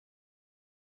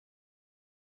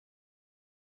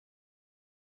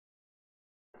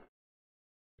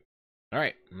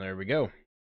Alright, there we go.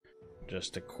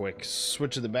 Just a quick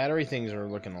switch of the battery. Things are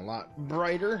looking a lot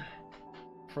brighter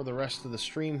for the rest of the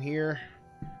stream here.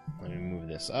 Let me move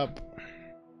this up.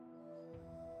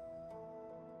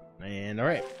 And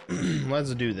alright,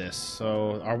 let's do this.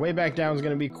 So our way back down is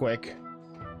going to be quick,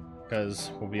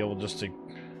 because we'll be able just to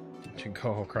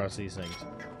go across these things.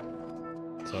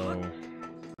 So,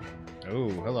 oh,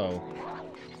 hello.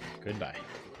 Goodbye.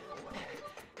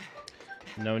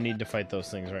 No need to fight those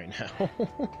things right now.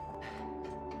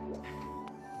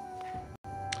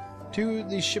 To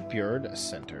the shipyard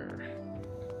center.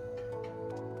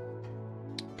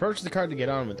 Approach the cart to get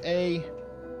on with A.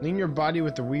 Lean your body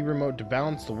with the Wii remote to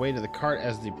balance the weight of the cart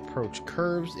as the approach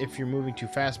curves. If you're moving too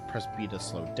fast, press B to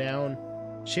slow down.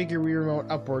 Shake your Wii remote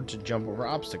upward to jump over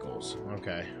obstacles.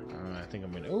 Okay, I think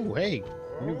I'm gonna... Oh, hey,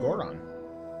 new Gordon.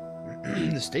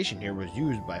 The station here was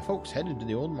used by folks headed to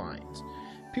the old mines.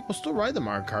 People still ride the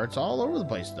Minecart all over the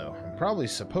place, though. I'm probably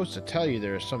supposed to tell you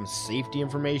there's some safety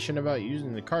information about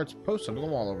using the carts posted on the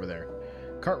wall over there.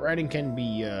 Cart riding can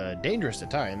be dangerous at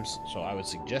times, so I would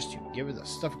suggest you give the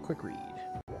stuff a quick read.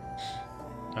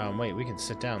 Wait, we can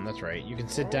sit down. That's right. You can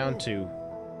sit down to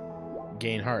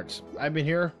gain hearts. I've been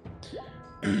here.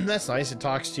 That's nice. It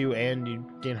talks to you and you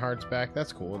gain hearts back.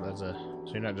 That's cool. So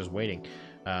you're not just waiting.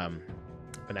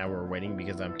 But now we're waiting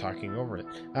because I'm talking over it.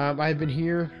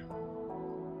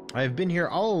 I've been here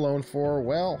all alone for,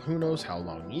 well, who knows how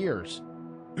long, years.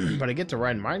 But I get to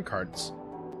ride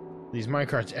these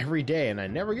minecarts every day, and I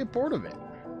never get bored of it.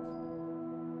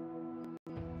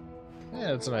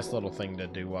 Yeah, it's a nice little thing to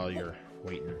do while you're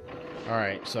waiting.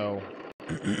 Alright, so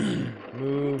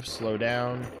move, slow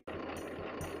down.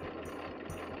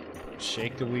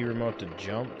 Shake the Wii remote to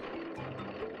jump.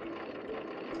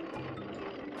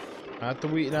 Not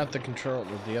the control,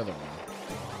 but the other one.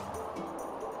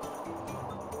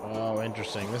 Oh,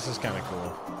 interesting. This is kind of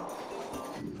cool.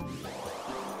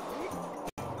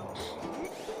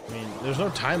 I mean, there's no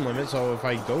time limit, so if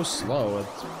I go slow,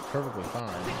 it's perfectly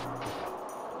fine.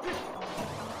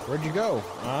 Where'd you go?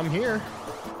 I'm here.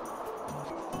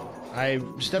 I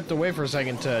stepped away for a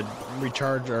second to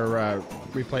recharge or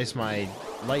replace my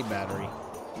light battery.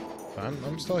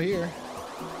 I'm still here.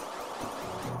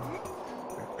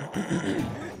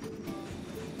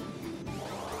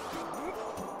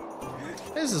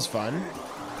 This is fun.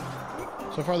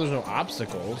 So far there's no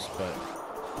obstacles, but...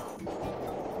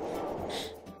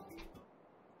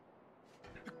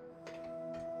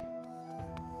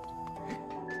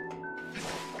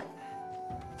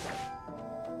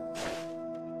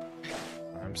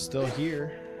 I'm still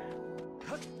here.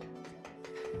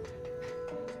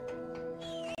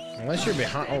 Unless you're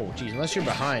behind... Oh, geez, unless you're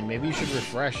behind. Maybe you should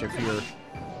refresh if you're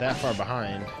that far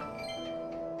behind.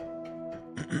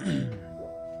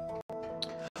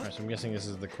 Alright, so I'm guessing this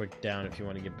is the quick down if you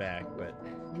want to get back, but...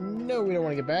 No, we don't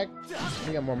want to get back.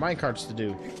 We got more minecarts to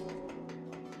do.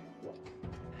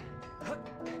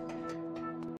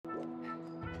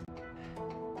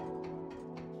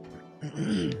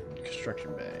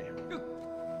 Construction bay.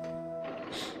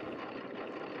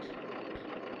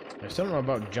 I still don't know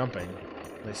about jumping.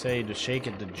 They say to shake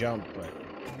it to jump, but...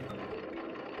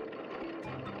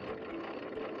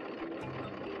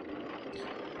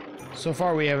 So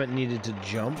far we haven't needed to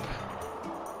jump.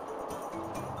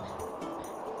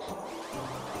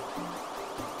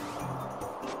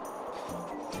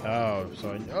 Oh,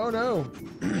 so oh no!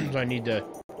 So I need to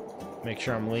make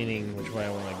sure I'm leaning which way I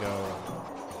want to go.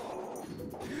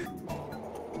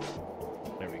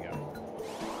 There we go.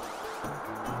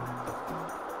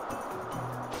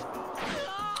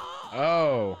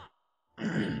 Oh!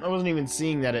 I wasn't even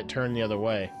seeing that it turned the other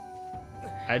way.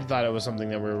 I thought it was something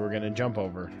that we were going to jump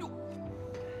over.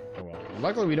 Oh well.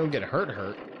 Luckily we don't get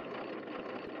hurt.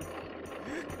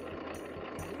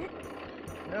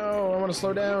 No, I want to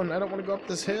slow down. I don't want to go up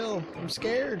this hill. I'm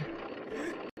scared.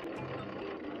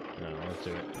 No, let's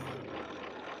do it.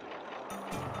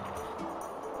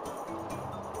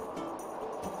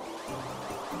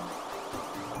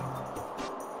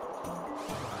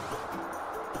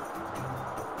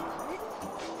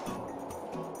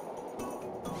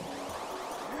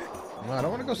 No, I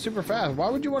don't want to go super fast. Why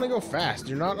would you want to go fast?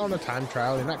 You're not on a time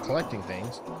trial. You're not collecting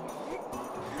things.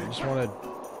 I just want to...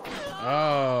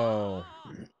 Oh...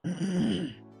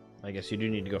 I guess you do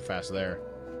need to go fast there.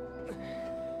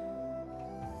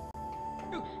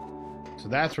 So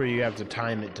that's where you have to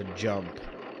time it to jump.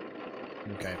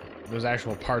 Okay. Those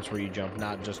actual parts where you jump,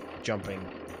 not just jumping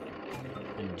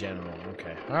in general.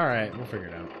 Okay. Alright, we'll figure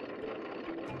it out.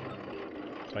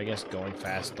 So I guess going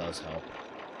fast does help.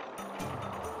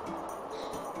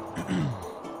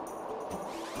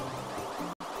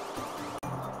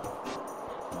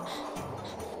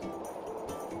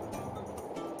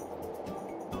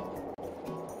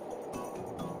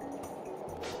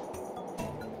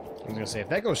 I was gonna say, if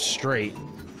that goes straight...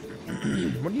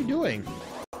 What are you doing?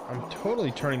 I'm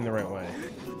totally turning the right way.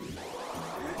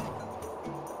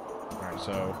 Alright,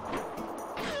 so...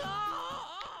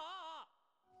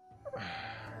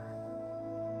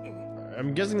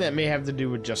 I'm guessing that may have to do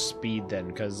with just speed then,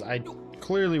 because I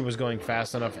clearly was going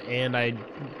fast enough and I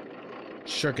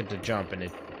shook it to jump and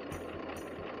it...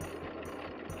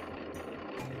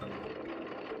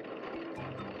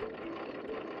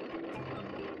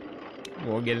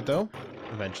 We'll get it though,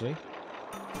 eventually.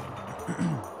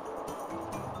 I'm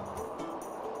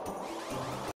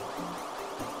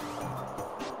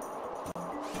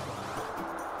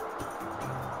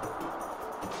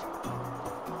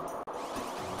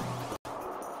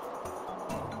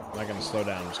not gonna slow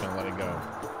down, I'm just gonna let it go.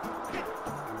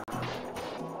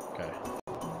 Okay.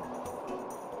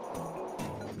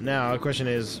 Now, the question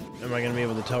is, am I gonna be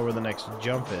able to tell where the next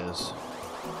jump is?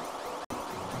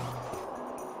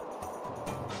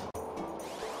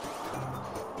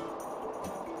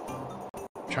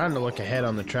 Trying to look ahead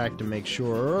on the track to make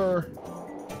sure.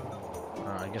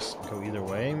 I guess go either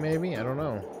way, maybe? I don't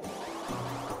know.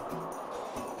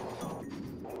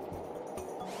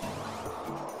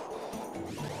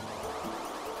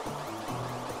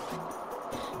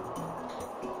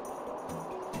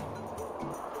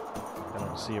 I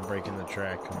don't see a break in the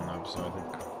track coming up, so I think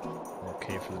we're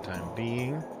okay for the time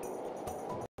being.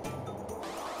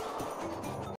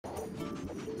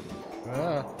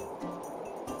 Ah.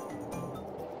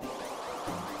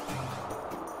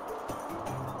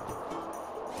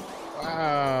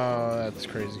 Wow, that's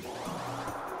crazy.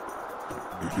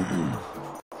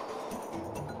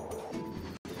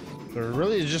 There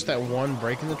really is just that one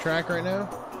break in the track right now?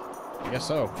 I guess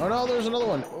so. Oh no, there's another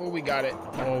one. Oh, we got it.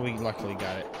 Oh, we luckily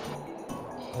got it.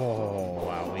 Oh,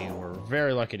 wow, we were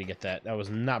very lucky to get that. That was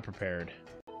not prepared.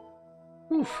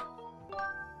 Oof.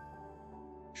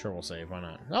 Sure, we'll save. Why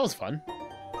not? That was fun.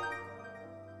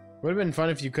 Would have been fun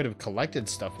if you could have collected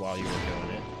stuff while you were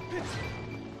doing it.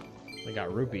 We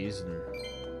got rupees and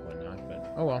whatnot,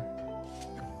 but oh well.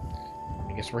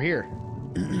 I guess we're here.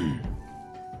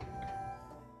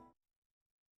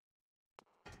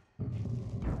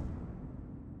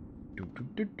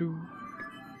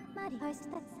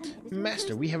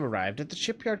 Master, we have arrived at the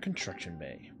shipyard construction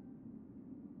bay.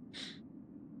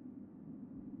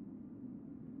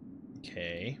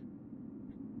 Okay.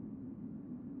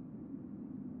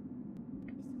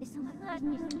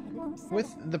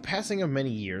 With the passing of many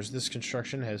years, this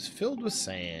construction has filled with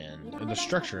sand. Or the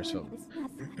structure is filled.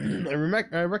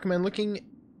 I recommend looking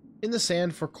in the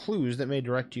sand for clues that may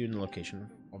direct you in the location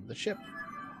of the ship.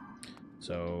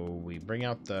 So we bring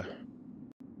out the... At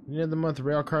the end of the month, the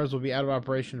rail cars will be out of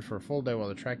operation for a full day while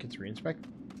the track gets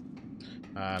re-inspected.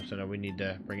 So now we need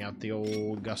to bring out the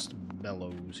old gust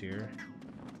bellows here.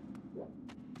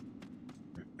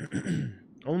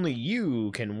 Only you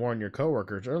can warn your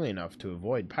coworkers early enough to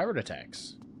avoid pirate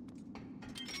attacks.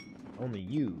 Only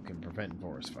you can prevent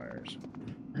forest fires.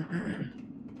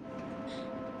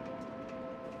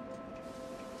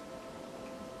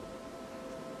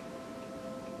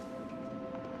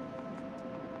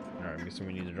 Alright, I'm guessing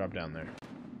we need to drop down there.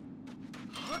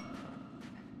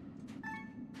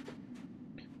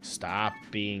 Stop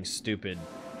being stupid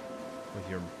with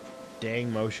your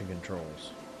dang motion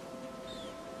controls.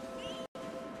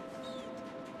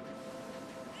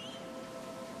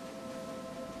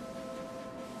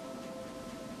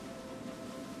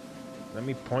 Let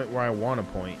me point where I want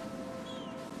to point.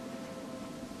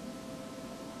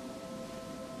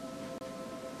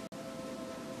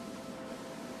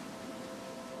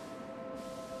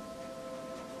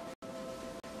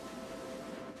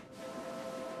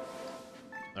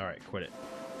 Alright, quit it.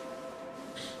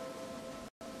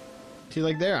 See,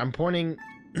 like there, I'm pointing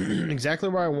exactly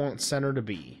where I want center to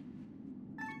be.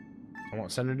 I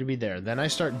want center to be there. Then I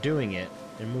start doing it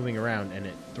and moving around, and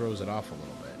it throws it off a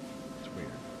little bit. It's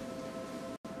weird.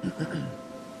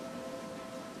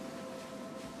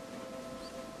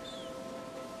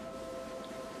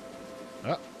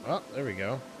 Oh, there we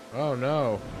go. Oh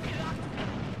no.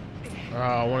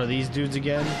 Oh, one of these dudes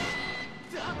again?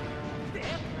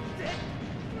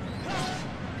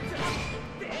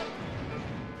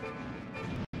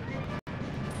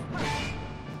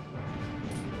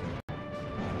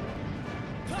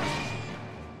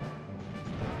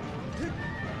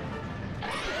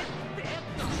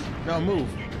 No, move.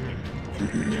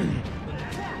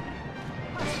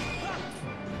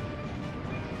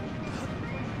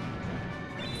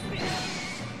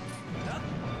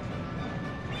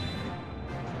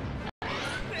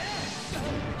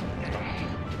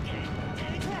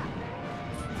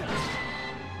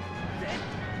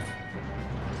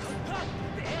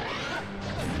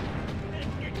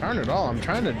 Darn it all, I'm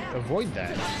trying to avoid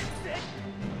that.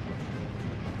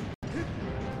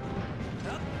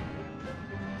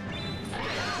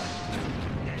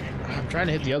 I'm trying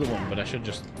to hit the other one, but I should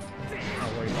just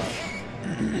not worry about it.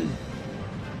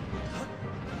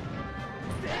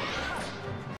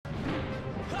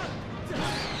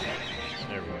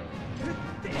 There we go.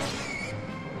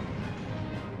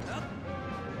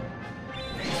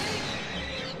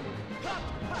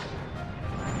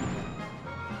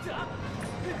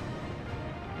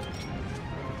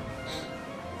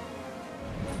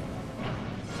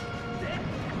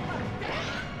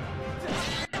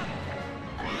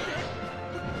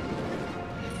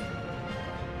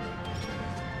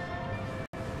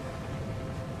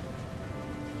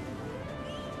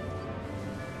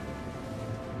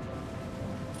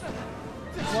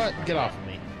 What? Get off of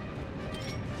me.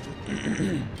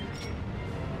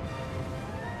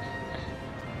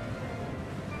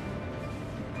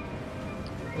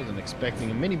 Wasn't expecting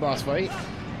a mini boss fight.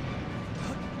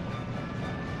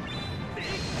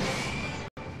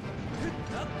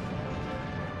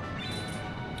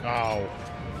 Oh.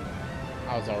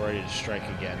 I was all ready to strike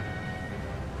again.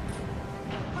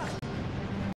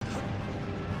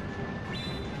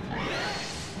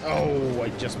 Oh, I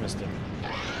just missed him.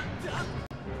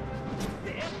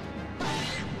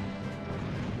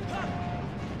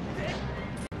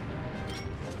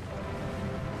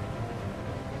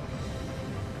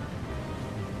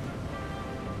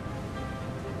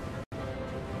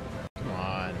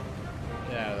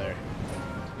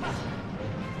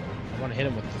 Hit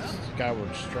him with the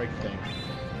Skyward Strike thing.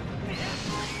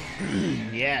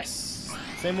 Yes!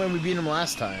 Same way we beat him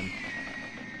last time.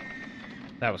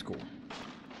 That was cool.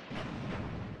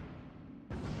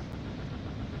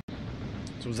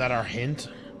 So was that our hint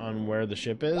on where the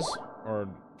ship is? Or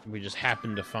we just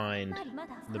happened to find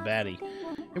the baddie?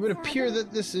 It would appear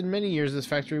that in many years this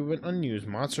factory went unused.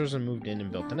 Monsters have moved in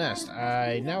and built a nest.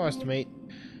 I now estimate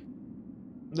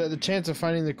that the chance of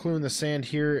finding the clue in the sand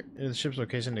here in the ship's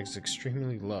location is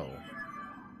extremely low.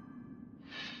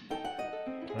 Oh,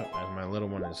 as my little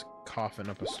one is coughing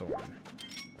up a storm.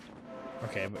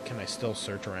 Okay, but can I still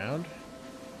search around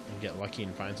and get lucky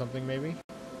and find something, maybe?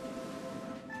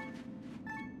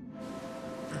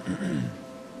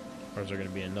 Or is there going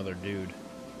to be another dude?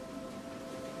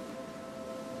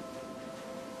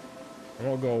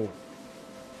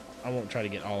 I won't try to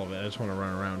get all of it. I just want to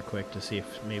run around quick to see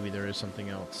if maybe there is something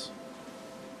else.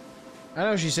 I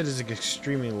know she said it's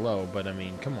extremely low, but I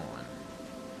mean, come on.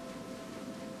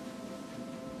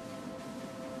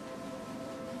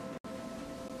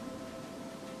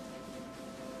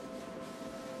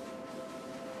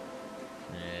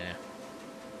 Yeah.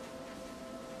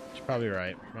 She's probably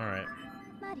right. Alright.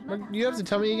 You have to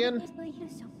tell me again?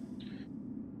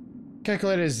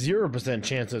 Calculated 0%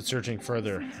 chance of searching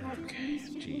further. Okay,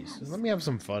 jeez. Let me have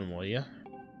some fun, will ya?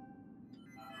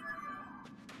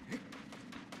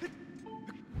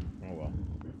 Oh well.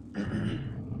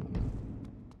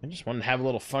 I just wanted to have a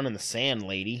little fun in the sand,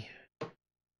 lady.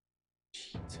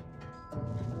 Jeez.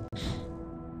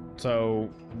 So,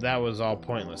 that was all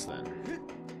pointless then.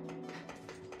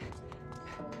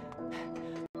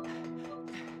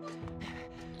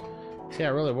 So yeah,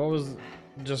 really, what was...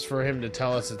 Just for him to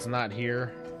tell us it's not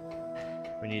here?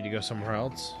 We need to go somewhere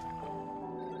else?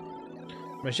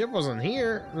 My ship wasn't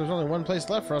here. There's only one place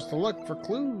left for us to look for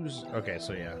clues. Okay,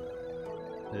 so yeah.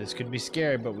 This could be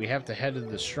scary, but we have to head to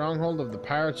the stronghold of the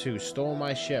pirates who stole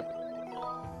my ship.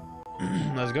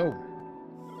 Let's go.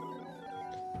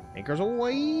 Anchors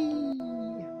away!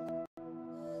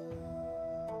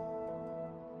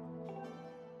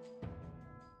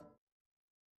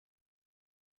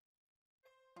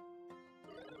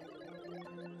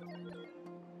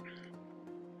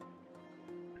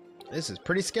 This is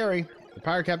pretty scary. The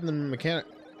pirate captain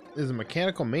is a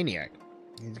mechanical maniac.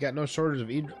 He's got no shortage of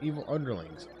evil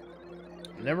underlings.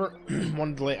 Never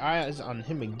wanted to lay eyes on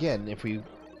him again. If we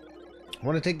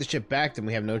want to take the ship back, then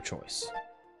we have no choice.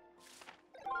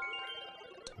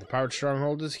 The pirate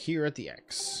stronghold is here at the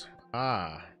X.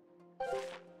 Ah.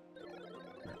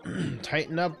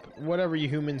 Tighten up whatever you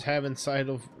humans have instead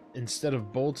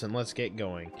of bolts, and let's get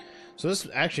going. So this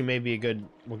actually may be a good...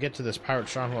 We'll get to this pirate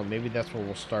stronghold. Maybe that's where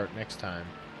we'll start next time.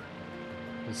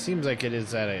 It seems like it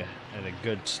is at a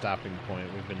good stopping point.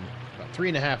 We've been about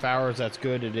 3.5 hours. That's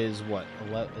good. It is what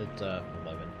 11.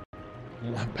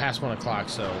 Past 1 o'clock.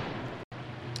 So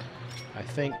I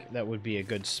think that would be a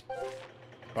good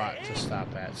spot to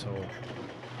stop at. So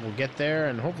we'll get there,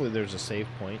 and hopefully there's a save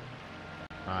point.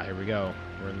 Here we go.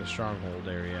 We're in the stronghold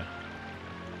area.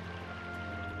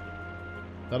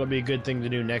 That'll be a good thing to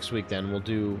do next week then. We'll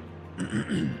do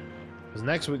Because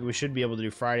next week we should be able to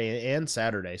do Friday and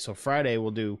Saturday. So Friday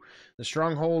we'll do the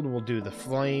Stronghold, we'll do the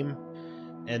Flame,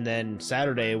 and then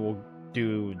Saturday we'll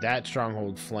do that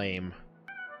Stronghold Flame.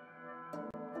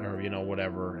 Or, you know,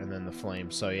 whatever, and then the Flame.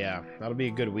 So yeah, that'll be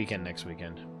a good weekend next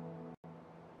weekend.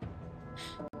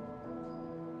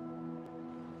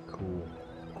 Cool.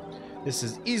 This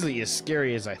is easily as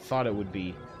scary as I thought it would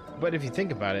be. But if you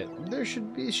think about it,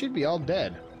 it should be all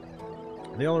dead.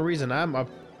 The only reason I'm up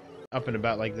and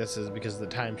about like this is because the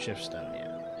time shift's done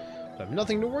yet. So I have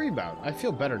nothing to worry about. I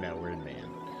feel better now, Weird Man.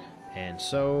 And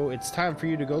so it's time for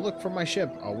you to go look for my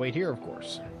ship. I'll wait here, of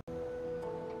course.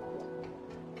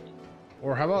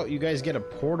 Or how about you guys get a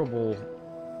portable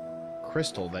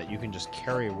crystal that you can just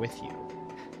carry with you?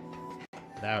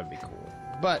 That would be cool.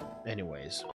 But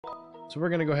anyways, so we're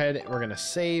gonna go ahead, we're gonna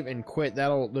save and quit.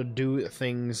 That'll do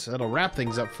things, that'll wrap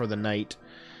things up for the night.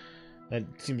 That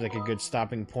seems like a good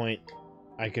stopping point.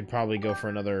 I could probably go for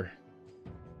another,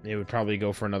 it would probably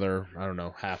go for another, I don't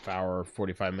know, half hour,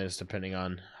 45 minutes, depending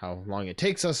on how long it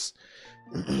takes us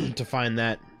to find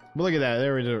that. But look at that,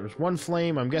 there's one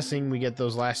flame. I'm guessing we get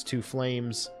those last two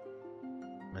flames.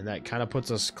 And that kind of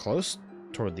puts us close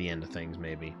toward the end of things,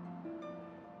 maybe.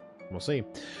 We'll see.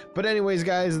 But anyways,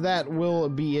 guys, that will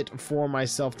be it for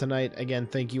myself tonight. Again,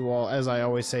 thank you all. As I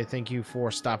always say, thank you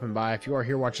for stopping by. If you are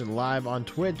here watching live on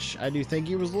Twitch, I do think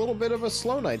it was a little bit of a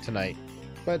slow night tonight.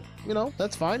 But, you know,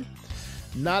 that's fine.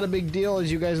 Not a big deal.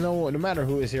 As you guys know, no matter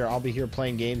who is here, I'll be here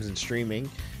playing games and streaming.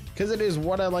 Because it is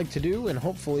what I like to do, and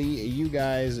hopefully you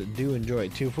guys do enjoy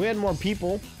it too. If we had more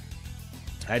people,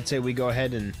 I'd say we go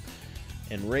ahead and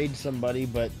raid somebody,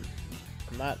 but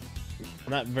not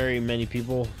very many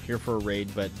people here for a raid,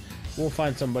 but we'll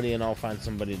find somebody and I'll find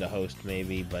somebody to host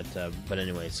maybe, but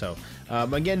anyway, so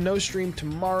again, no stream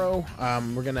tomorrow.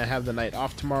 We're gonna have the night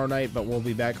off tomorrow night, but we'll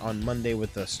be back on Monday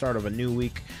with the start of a new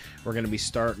week. We're gonna be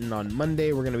starting on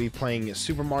Monday. We're gonna be playing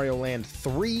Super Mario Land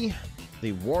 3,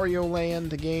 the Wario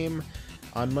Land game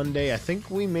on Monday. I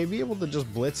think we may be able to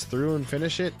just blitz through and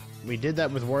finish it. We did that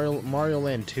with Mario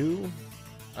Land 2.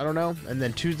 I don't know. And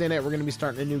then Tuesday night we're going to be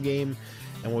starting a new game,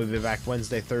 and we'll be back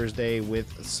Wednesday, Thursday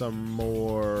with some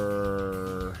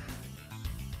more...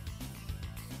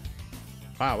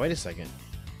 Wow, wait a second.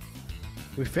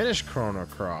 We finished Chrono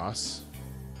Cross.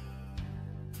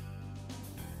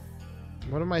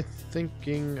 What am I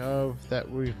thinking of that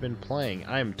we've been playing?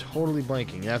 I am totally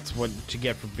blanking. That's what you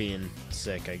get for being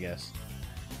sick, I guess.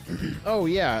 Oh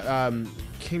yeah,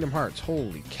 Kingdom Hearts.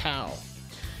 Holy cow.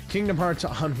 Kingdom Hearts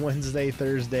on Wednesday,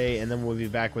 Thursday, and then we'll be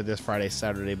back with this Friday,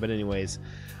 Saturday. But anyways,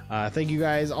 thank you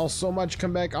guys all so much.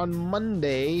 Come back on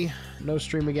Monday. No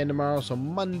stream again tomorrow, so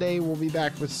Monday we'll be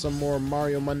back with some more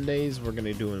Mario Mondays. We're going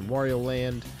to do in Wario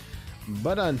Land.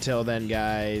 But until then,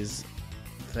 guys,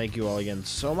 thank you all again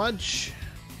so much.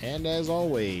 And as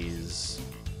always,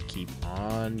 keep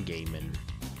on gaming.